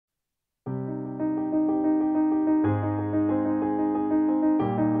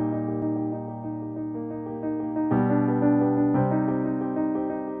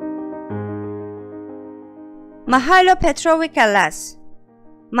Mihailo Petrović Alas.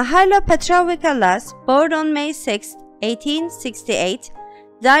 Mihailo Petrović Alas, born on May 6, 1868,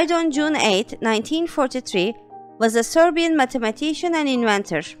 died on June 8, 1943, was a Serbian mathematician and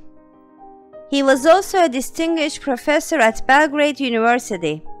inventor. He was also a distinguished professor at Belgrade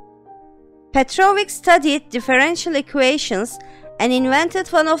University. Petrović studied differential equations and invented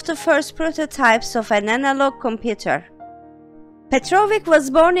one of the first prototypes of an analog computer. Petrović was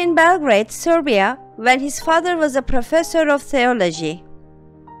born in Belgrade, Serbia, when his father was a professor of theology.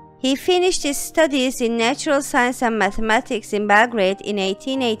 He finished his studies in natural science and mathematics in Belgrade in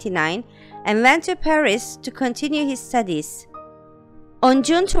 1889 and went to Paris to continue his studies. On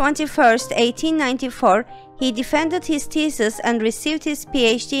June 21, 1894, he defended his thesis and received his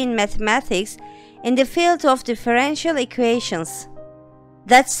PhD in mathematics in the field of differential equations.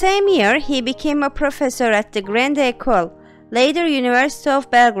 That same year, he became a professor at the Grande École, later University of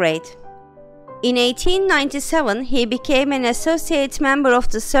Belgrade. In 1897, he became an associate member of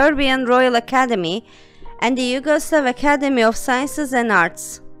the Serbian Royal Academy and the Yugoslav Academy of Sciences and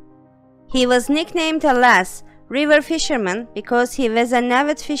Arts. He was nicknamed Alas, river fisherman, because he was an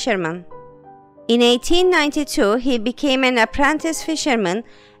avid fisherman. In 1892, he became an apprentice fisherman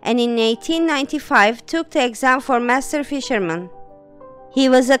and in 1895 took the exam for master fisherman. He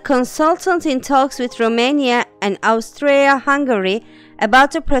was a consultant in talks with Romania and Austria-Hungary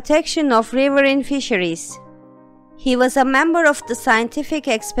about the protection of riverine fisheries. He was a member of the scientific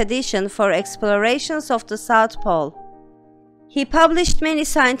expedition for explorations of the South Pole. He published many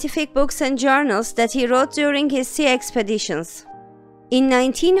scientific books and journals that he wrote during his sea expeditions. In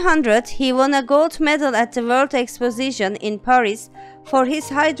 1900, he won a gold medal at the World Exposition in Paris for his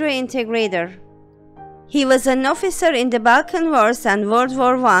Hydra integrator. He was an officer in the Balkan Wars and World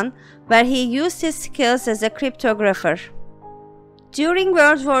War I, where he used his skills as a cryptographer. During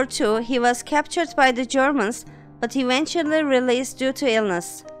World War II, he was captured by the Germans, but eventually released due to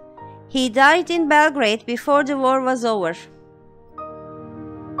illness. He died in Belgrade before the war was over.